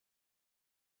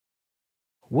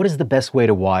What is the best way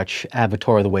to watch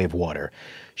Avatar: The Way of Water?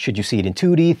 Should you see it in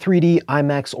 2D, 3D,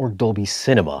 IMAX, or Dolby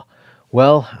Cinema?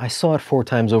 Well, I saw it 4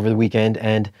 times over the weekend,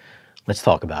 and let's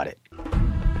talk about it.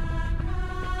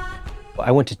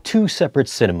 I went to 2 separate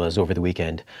cinemas over the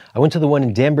weekend. I went to the one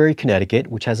in Danbury, Connecticut,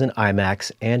 which has an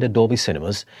IMAX and a Dolby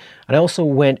Cinemas. And I also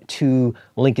went to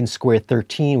Lincoln Square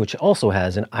 13, which also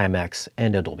has an IMAX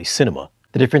and a Dolby Cinema.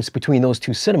 The difference between those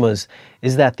 2 cinemas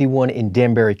is that the one in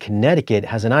Danbury, Connecticut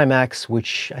has an IMAX,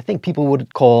 which I think people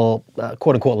would call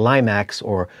quote-unquote LIMAX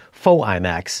or faux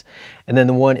IMAX. And then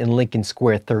the one in Lincoln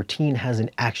Square 13 has an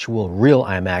actual real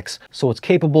IMAX, so it's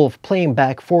capable of playing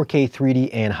back 4K, 3D,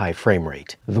 and high frame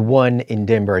rate. The one in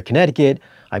Danbury, Connecticut,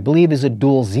 I believe is a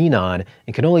dual xenon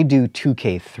and can only do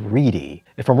 2K 3D.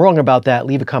 If I'm wrong about that,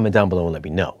 leave a comment down below and let me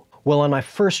know. Well, on my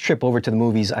first trip over to the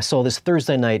movies, I saw this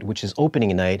Thursday night, which is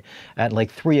opening night, at like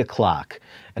 3 o'clock,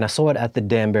 and I saw it at the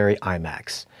Danbury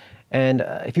IMAX. And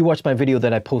if you watched my video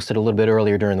that I posted a little bit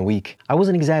earlier during the week, I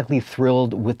wasn't exactly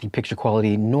thrilled with the picture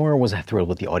quality, nor was I thrilled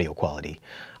with the audio quality.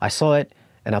 I saw it,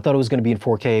 and I thought it was going to be in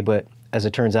 4K, but as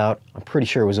it turns out, I'm pretty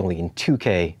sure it was only in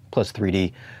 2K plus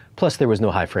 3D, plus there was no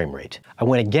high frame rate. I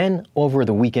went again over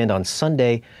the weekend on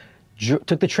Sunday,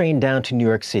 took the train down to New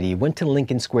York City, went to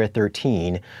Lincoln Square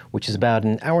 13, which is about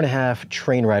an hour-and-a-half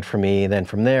train ride for me. Then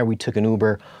from there, we took an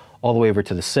Uber all the way over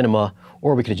to the cinema,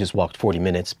 or we could have just walked 40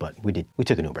 minutes, but we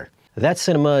took an Uber. That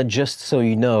cinema, just so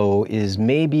you know, is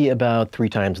maybe about 3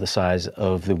 times the size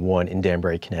of the one in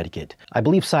Danbury, Connecticut. I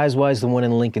believe size-wise, the one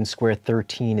in Lincoln Square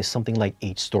 13 is something like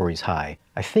 8 stories high.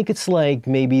 I think it's like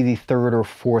maybe the 3rd or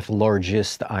 4th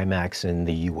largest IMAX in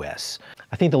the US.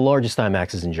 I think the largest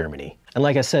IMAX is in Germany. And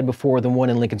like I said before, the one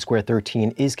in Lincoln Square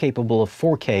 13 is capable of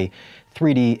 4K,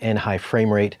 3D, and high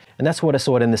frame rate. And that's what I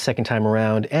saw it in the second time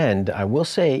around. And I will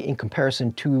say, in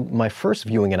comparison to my first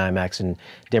viewing in IMAX in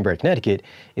Danbury, Connecticut,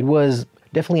 it was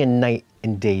definitely a night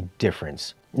and day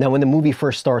difference. Now, when the movie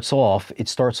first starts off, it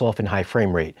starts off in high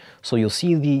frame rate. So you'll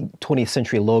see the 20th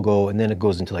century logo, and then it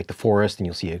goes into like the forest, and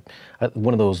you'll see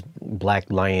one of those black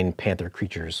lion panther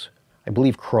creatures, I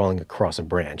believe, crawling across a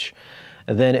branch.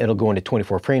 And then it'll go into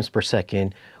 24 frames per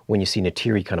second when you see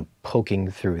Neytiri kind of poking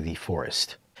through the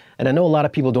forest. And I know a lot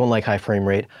of people don't like high frame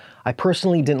rate. I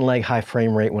personally didn't like high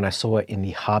frame rate when I saw it in The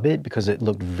Hobbit because it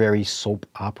looked very soap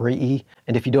opera-y.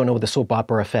 And if you don't know what the soap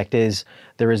opera effect is,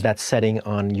 there is that setting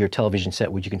on your television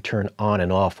set which you can turn on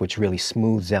and off, which really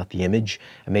smooths out the image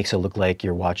and makes it look like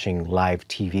you're watching live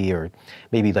TV or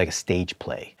maybe like a stage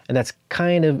play. And that's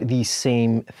kind of the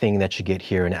same thing that you get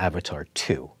here in Avatar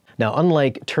 2. Now,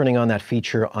 unlike turning on that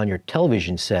feature on your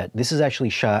television set, this is actually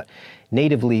shot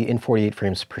natively in 48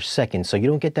 frames per second, so you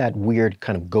don't get that weird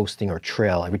kind of ghosting or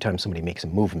trail every time somebody makes a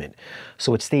movement.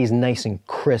 So it stays nice and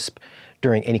crisp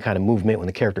during any kind of movement when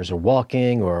the characters are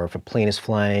walking, or if a plane is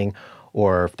flying,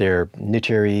 or if they're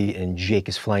Neytiri and Jake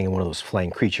is flying in one of those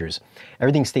flying creatures.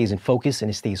 Everything stays in focus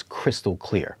and it stays crystal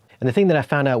clear. And the thing that I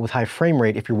found out with high frame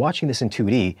rate, if you're watching this in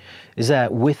 2D, is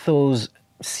that with those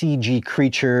CG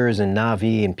creatures and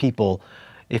Na'vi and people,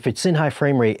 if it's in high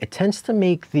frame rate, it tends to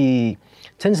make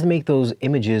those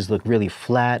images look really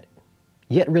flat,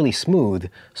 yet really smooth,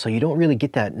 so you don't really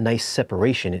get that nice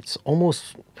separation. It's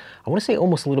almost, I want to say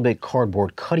almost a little bit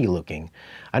cardboard cutty looking.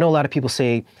 I know a lot of people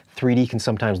say 3D can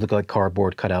sometimes look like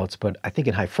cardboard cutouts, but I think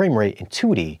in high frame rate in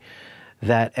 2D,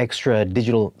 that extra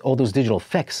digital, all those digital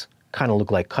effects kind of look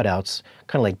like cutouts,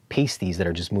 kind of like pasties that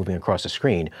are just moving across the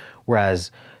screen, whereas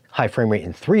high frame rate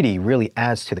in 3D really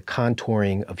adds to the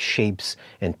contouring of shapes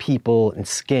and people and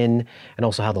skin, and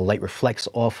also how the light reflects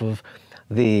off of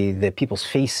the people's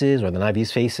faces or the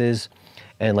Na'vi's faces,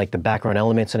 and like the background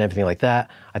elements and everything like that.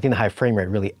 I think the high frame rate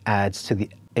really adds to the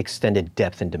extended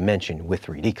depth and dimension with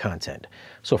 3D content.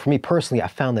 So for me personally, I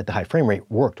found that the high frame rate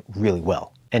worked really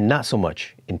well, and not so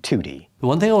much in 2D. The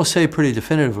one thing I will say pretty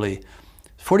definitively,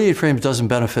 48 frames doesn't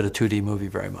benefit a 2D movie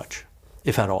very much,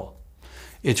 if at all.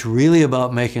 It's really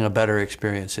about making a better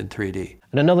experience in 3D.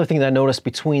 And another thing that I noticed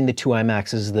between the 2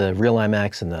 IMAXs, the real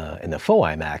IMAX and the faux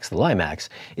IMAX, the LIMAX,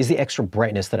 is the extra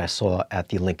brightness that I saw at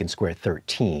the Lincoln Square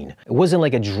 13. It wasn't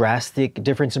like a drastic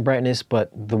difference in brightness,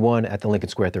 but the one at the Lincoln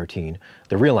Square 13,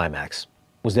 the real IMAX,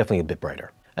 was definitely a bit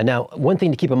brighter. And now, one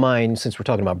thing to keep in mind, since we're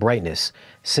talking about brightness,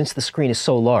 since the screen is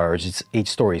so large, it's 8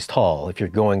 stories tall, if you're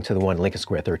going to the one in Lincoln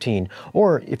Square 13,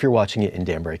 or if you're watching it in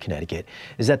Danbury, Connecticut,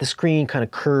 is that the screen kind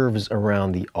of curves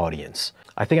around the audience.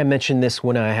 I think I mentioned this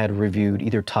when I had reviewed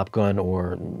either Top Gun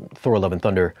or Thor: Love and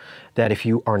Thunder, that if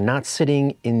you are not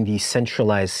sitting in the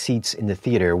centralized seats in the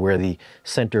theater where the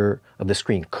center of the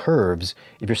screen curves,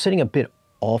 if you're sitting a bit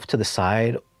off to the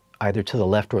side, either to the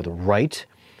left or the right,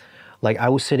 like I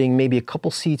was sitting maybe a couple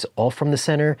seats off from the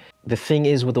center. The thing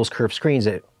is with those curved screens,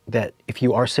 that that if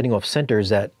you are sitting off center is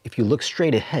that if you look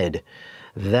straight ahead,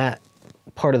 that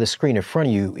part of the screen in front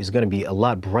of you is going to be a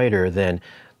lot brighter than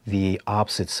the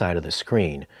opposite side of the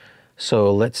screen.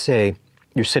 So let's say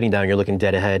you're sitting down, you're looking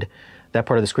dead ahead. That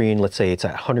part of the screen, let's say it's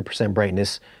at 100%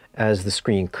 brightness. As the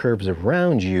screen curves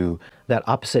around you, that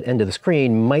opposite end of the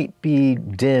screen might be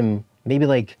dim, maybe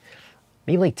like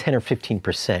 10 or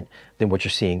 15% than what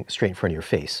you're seeing straight in front of your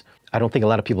face. I don't think a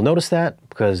lot of people notice that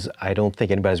because I don't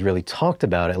think anybody's really talked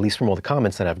about it, at least from all the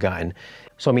comments that I've gotten.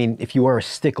 So I mean, if you are a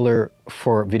stickler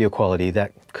for video quality,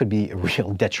 that could be a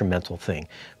real detrimental thing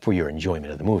for your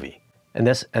enjoyment of the movie. And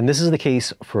this is the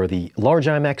case for the large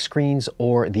IMAX screens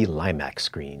or the LIMAX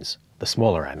screens, the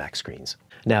smaller IMAX screens.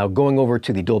 Now, going over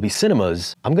to the Dolby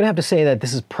Cinemas, I'm gonna have to say that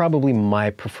this is probably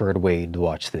my preferred way to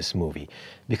watch this movie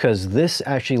because this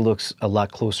actually looks a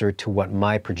lot closer to what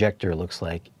my projector looks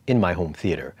like in my home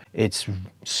theater. It's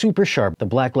super sharp, the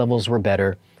black levels were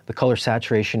better, the color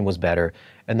saturation was better,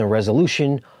 and the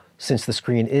resolution, since the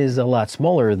screen is a lot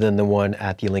smaller than the one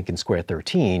at the Lincoln Square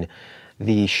 13,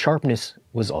 the sharpness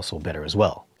was also better as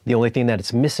well. The only thing that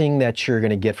it's missing that you're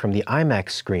gonna get from the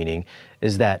IMAX screening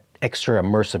is that extra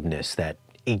immersiveness, that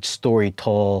 8-story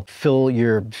tall, fill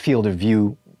your field of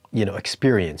view,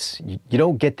 experience. You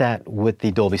don't get that with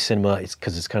the Dolby Cinema. It's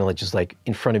because it's kind of just like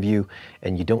in front of you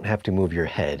and you don't have to move your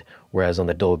head. Whereas on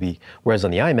the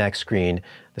IMAX screen,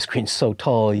 the screen's so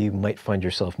tall, you might find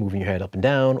yourself moving your head up and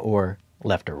down or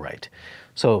left or right.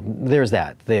 So there's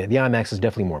that. The IMAX is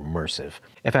definitely more immersive.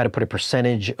 If I had to put a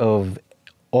percentage of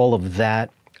all of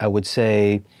that, I would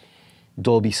say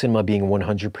Dolby Cinema being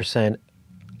 100%,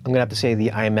 I'm gonna have to say the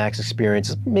IMAX experience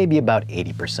is maybe about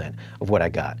 80% of what I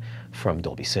got from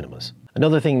Dolby Cinemas.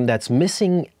 Another thing that's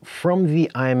missing from the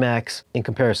IMAX in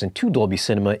comparison to Dolby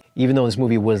Cinema, even though this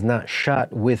movie was not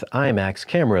shot with IMAX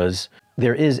cameras,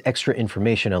 there is extra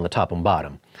information on the top and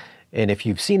bottom. And if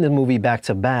you've seen the movie back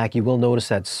to back, you will notice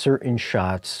that certain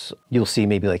shots, you'll see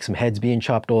maybe like some heads being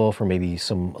chopped off or maybe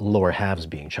some lower halves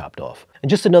being chopped off. And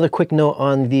just another quick note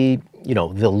on the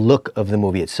look of the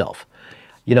movie itself.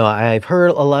 I've heard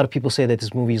a lot of people say that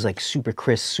this movie is like super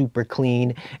crisp, super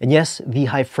clean. And yes, the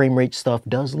high frame rate stuff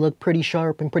does look pretty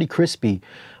sharp and pretty crispy,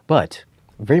 but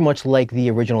very much like the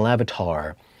original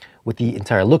Avatar, with the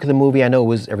entire look of the movie, I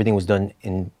know everything was done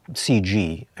in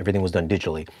CG, everything was done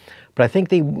digitally, but I think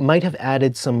they might have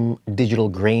added some digital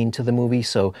grain to the movie,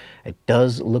 so it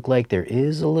does look like there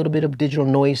is a little bit of digital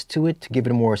noise to it to give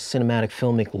it a more cinematic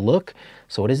filmic look,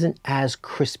 so it isn't as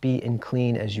crispy and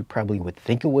clean as you probably would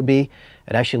think it would be.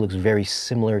 It actually looks very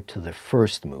similar to the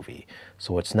first movie,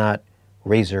 so it's not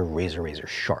razor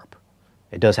sharp.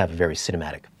 It does have a very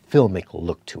cinematic filmic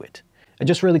look to it. And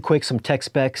just really quick, some tech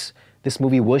specs. This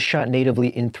movie was shot natively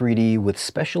in 3D with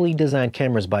specially designed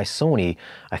cameras by Sony.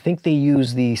 I think they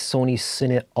use the Sony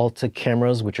Cine Alta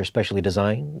cameras, which are specially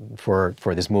designed for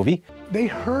this movie. They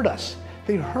heard us.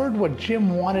 They heard what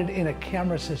Jim wanted in a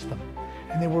camera system,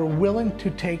 and they were willing to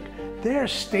take their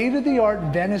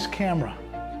state-of-the-art Venice camera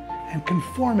and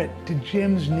conform it to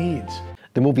Jim's needs.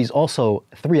 The movie's also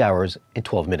 3 hours and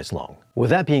 12 minutes long.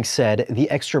 With that being said, the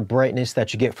extra brightness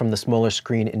that you get from the smaller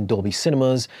screen in Dolby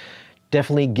Cinemas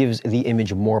definitely gives the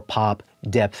image more pop,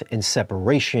 depth, and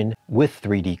separation with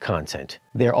 3D content.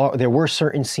 There were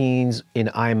certain scenes in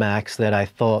IMAX that I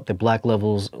thought the black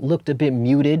levels looked a bit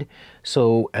muted.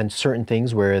 And certain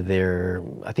things where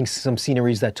I think some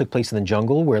sceneries that took place in the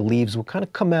jungle where leaves would kind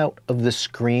of come out of the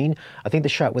screen. I think the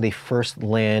shot where they first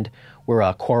land,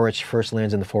 where Quaritch first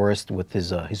lands in the forest with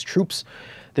his troops,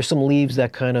 there's some leaves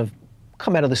that kind of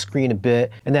come out of the screen a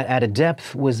bit, and that added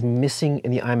depth was missing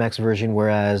in the IMAX version,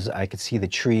 whereas I could see the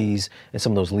trees and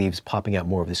some of those leaves popping out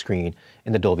more of the screen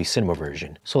in the Dolby Cinema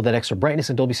version. So that extra brightness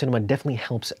in Dolby Cinema definitely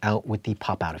helps out with the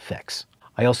pop-out effects.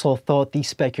 I also thought the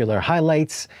specular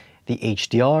highlights, the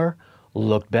HDR,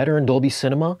 looked better in Dolby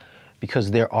Cinema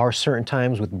because there are certain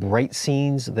times with bright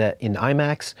scenes that in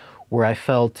IMAX where I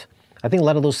think a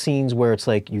lot of those scenes where it's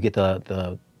like you get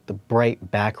the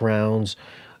bright backgrounds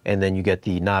and then you get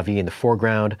the Na'vi in the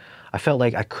foreground. I felt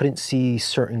like I couldn't see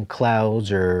certain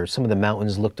clouds or some of the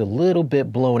mountains looked a little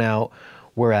bit blown out,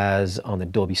 whereas on the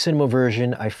Dolby Cinema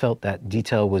version, I felt that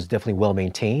detail was definitely well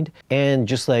maintained. And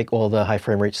just like all the high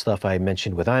frame rate stuff I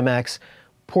mentioned with IMAX,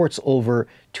 ports over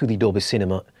to the Dolby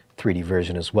Cinema 3D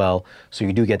version as well. So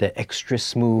you do get that extra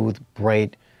smooth,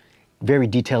 bright, very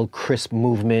detailed, crisp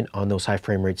movement on those high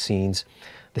frame rate scenes.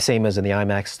 The same as in the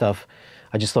IMAX stuff.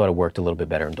 I just thought it worked a little bit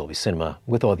better in Dolby Cinema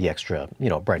with all the extra,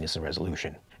 brightness and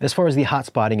resolution. As far as the hot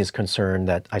spotting is concerned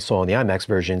that I saw in the IMAX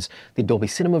versions, the Dolby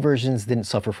Cinema versions didn't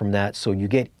suffer from that, so you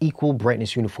get equal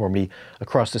brightness uniformity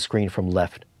across the screen from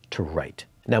left to right.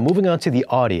 Now moving on to the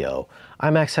audio,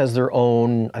 IMAX has their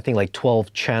own, I think like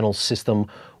 12 channel system,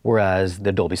 whereas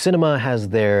the Dolby Cinema has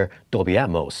their Dolby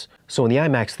Atmos. So in the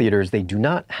IMAX theaters, they do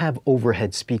not have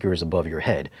overhead speakers above your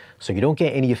head. So you don't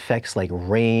get any effects like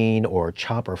rain or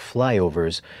chopper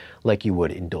flyovers like you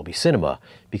would in Dolby Cinema,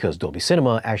 because Dolby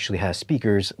Cinema actually has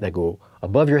speakers that go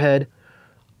above your head,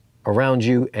 around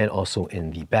you, and also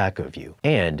in the back of you.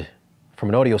 And from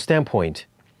an audio standpoint,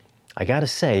 I gotta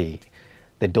say,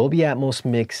 the Dolby Atmos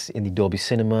mix in the Dolby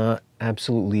Cinema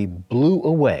absolutely blew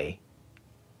away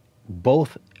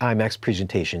both IMAX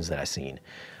presentations that I've seen,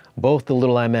 both the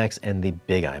little IMAX and the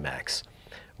big IMAX.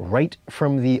 Right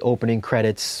from the opening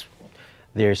credits,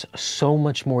 there's so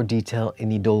much more detail in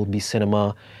the Dolby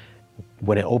Cinema.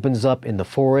 When it opens up in the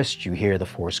forest, you hear the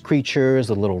forest creatures,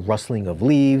 the little rustling of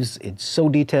leaves. It's so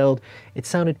detailed. It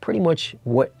sounded pretty much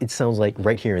what it sounds like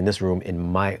right here in this room in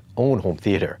my own home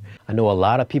theater. I know a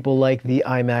lot of people like the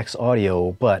IMAX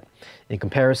audio, but in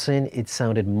comparison, it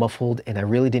sounded muffled, and I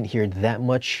really didn't hear that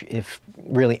much, if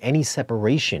really any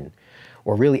separation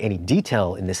or really any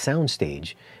detail in the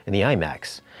soundstage in the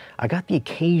IMAX. I got the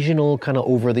occasional kind of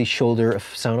over-the-shoulder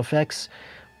sound effects,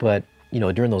 but you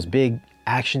know, during those big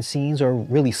action scenes or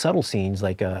really subtle scenes,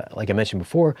 like I mentioned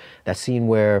before, that scene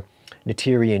where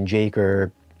Neytiri and Jake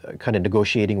are kind of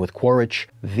negotiating with Quaritch,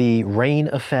 the rain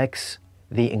effects,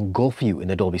 they engulf you in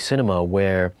the Dolby Cinema,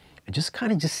 where it just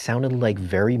kind of sounded like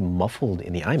very muffled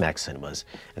in the IMAX cinemas.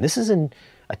 And this is in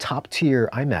a top tier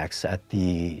IMAX at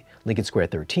the Lincoln Square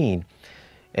 13,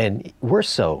 and worse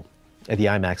so at the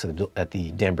IMAX at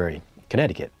the Danbury,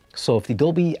 Connecticut. So if the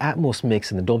Dolby Atmos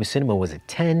mix in the Dolby Cinema was a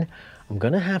 10, I'm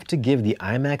gonna have to give the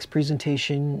IMAX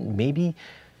presentation maybe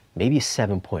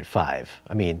 7.5.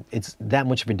 I mean, it's that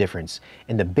much of a difference.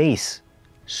 And the bass,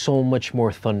 so much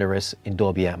more thunderous in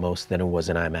Dolby Atmos than it was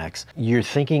in IMAX. You're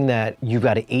thinking that you've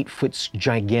got an 8-foot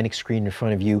gigantic screen in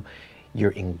front of you.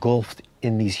 You're engulfed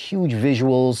in these huge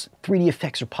visuals. 3D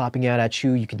effects are popping out at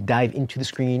you. You could dive into the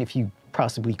screen if you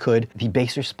possibly could. The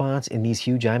bass response in these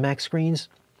huge IMAX screens,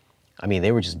 I mean,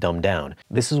 they were just dumbed down.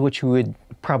 This is what you would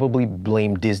probably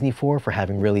blame Disney for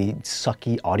having really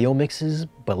sucky audio mixes,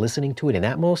 but listening to it in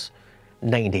Atmos,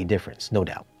 night and day difference, no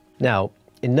doubt. Now,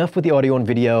 enough with the audio and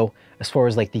video. As far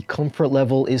as like the comfort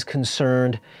level is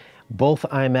concerned, both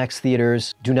IMAX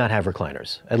theaters do not have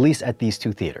recliners, at least at these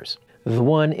two theaters. The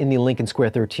one in the Lincoln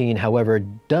Square 13, however,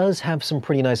 does have some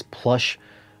pretty nice plush,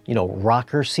 you know,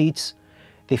 rocker seats.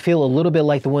 They feel a little bit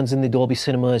like the ones in the Dolby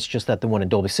Cinema. It's just that the one in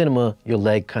Dolby Cinema, your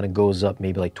leg kind of goes up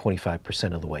maybe like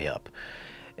 25% of the way up.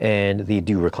 And they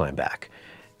do recline back.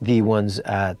 The ones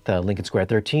at Lincoln Square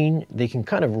 13, they can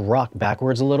kind of rock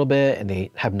backwards a little bit, and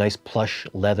they have nice plush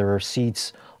leather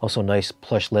seats, also nice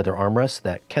plush leather armrests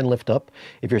that can lift up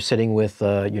if you're sitting with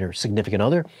your significant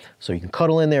other. So you can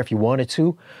cuddle in there if you wanted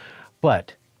to,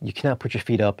 but you cannot put your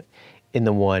feet up in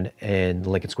the one in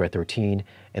Lincoln Square 13,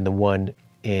 and the one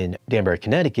in Danbury,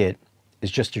 Connecticut is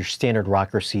just your standard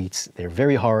rocker seats. They're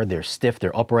very hard, they're stiff,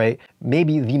 they're upright.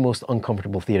 Maybe the most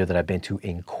uncomfortable theater that I've been to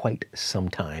in quite some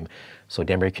time. So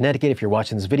Danbury, Connecticut, if you're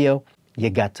watching this video, you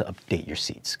got to update your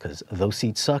seats, because those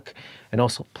seats suck. And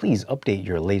also, please update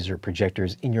your laser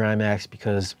projectors in your IMAX,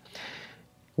 because it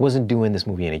wasn't doing this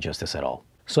movie any justice at all.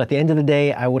 So at the end of the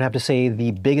day, I would have to say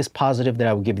the biggest positive that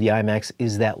I would give the IMAX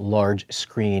is that large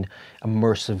screen,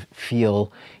 immersive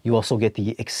feel. You also get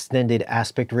the extended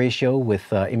aspect ratio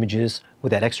with images,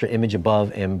 with that extra image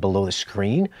above and below the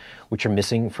screen, which are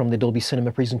missing from the Dolby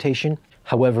Cinema presentation.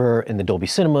 However, in the Dolby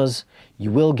Cinemas,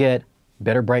 you will get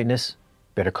better brightness,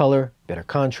 better color, better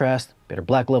contrast, better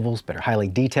black levels, better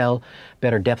highlight detail,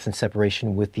 better depth and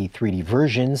separation with the 3D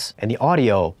versions. And the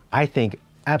audio, I think,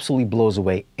 absolutely blows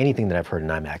away anything that I've heard in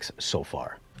IMAX so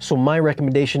far. So my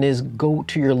recommendation is go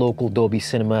to your local Dolby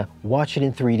Cinema, watch it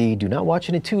in 3D. Do not watch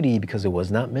it in 2D, because it was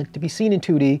not meant to be seen in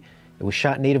 2D. It was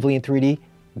shot natively in 3D.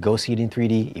 Go see it in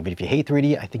 3D. Even if you hate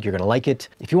 3D, I think you're gonna like it.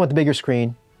 If you want the bigger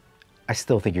screen, I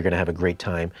still think you're gonna have a great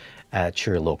time at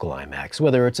your local IMAX,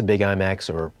 whether it's a big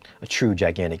IMAX or a true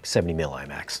gigantic 70mm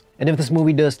IMAX. And if this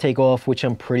movie does take off, which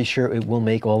I'm pretty sure it will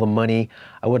make all the money,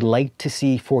 I would like to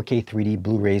see 4K 3D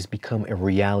Blu-rays become a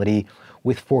reality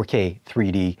with 4K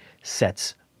 3D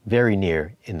sets very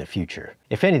near in the future.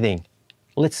 If anything,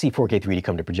 let's see 4K 3D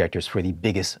come to projectors for the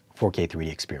biggest 4K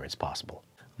 3D experience possible.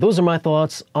 Those are my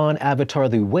thoughts on Avatar: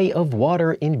 The Way of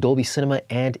Water in Dolby Cinema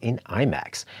and in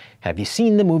IMAX. Have you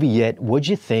seen the movie yet? What'd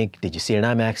you think? Did you see it in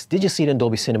IMAX? Did you see it in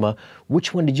Dolby Cinema?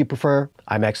 Which one did you prefer?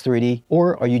 IMAX 3D?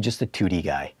 Or are you just a 2D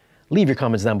guy? Leave your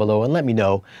comments down below and let me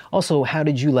know. Also, how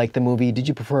did you like the movie? Did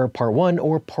you prefer part 1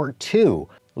 or part 2?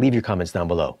 leave your comments down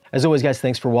below. As always, guys,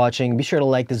 thanks for watching. Be sure to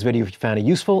like this video if you found it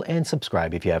useful and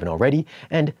subscribe if you haven't already,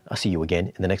 and I'll see you again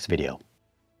in the next video.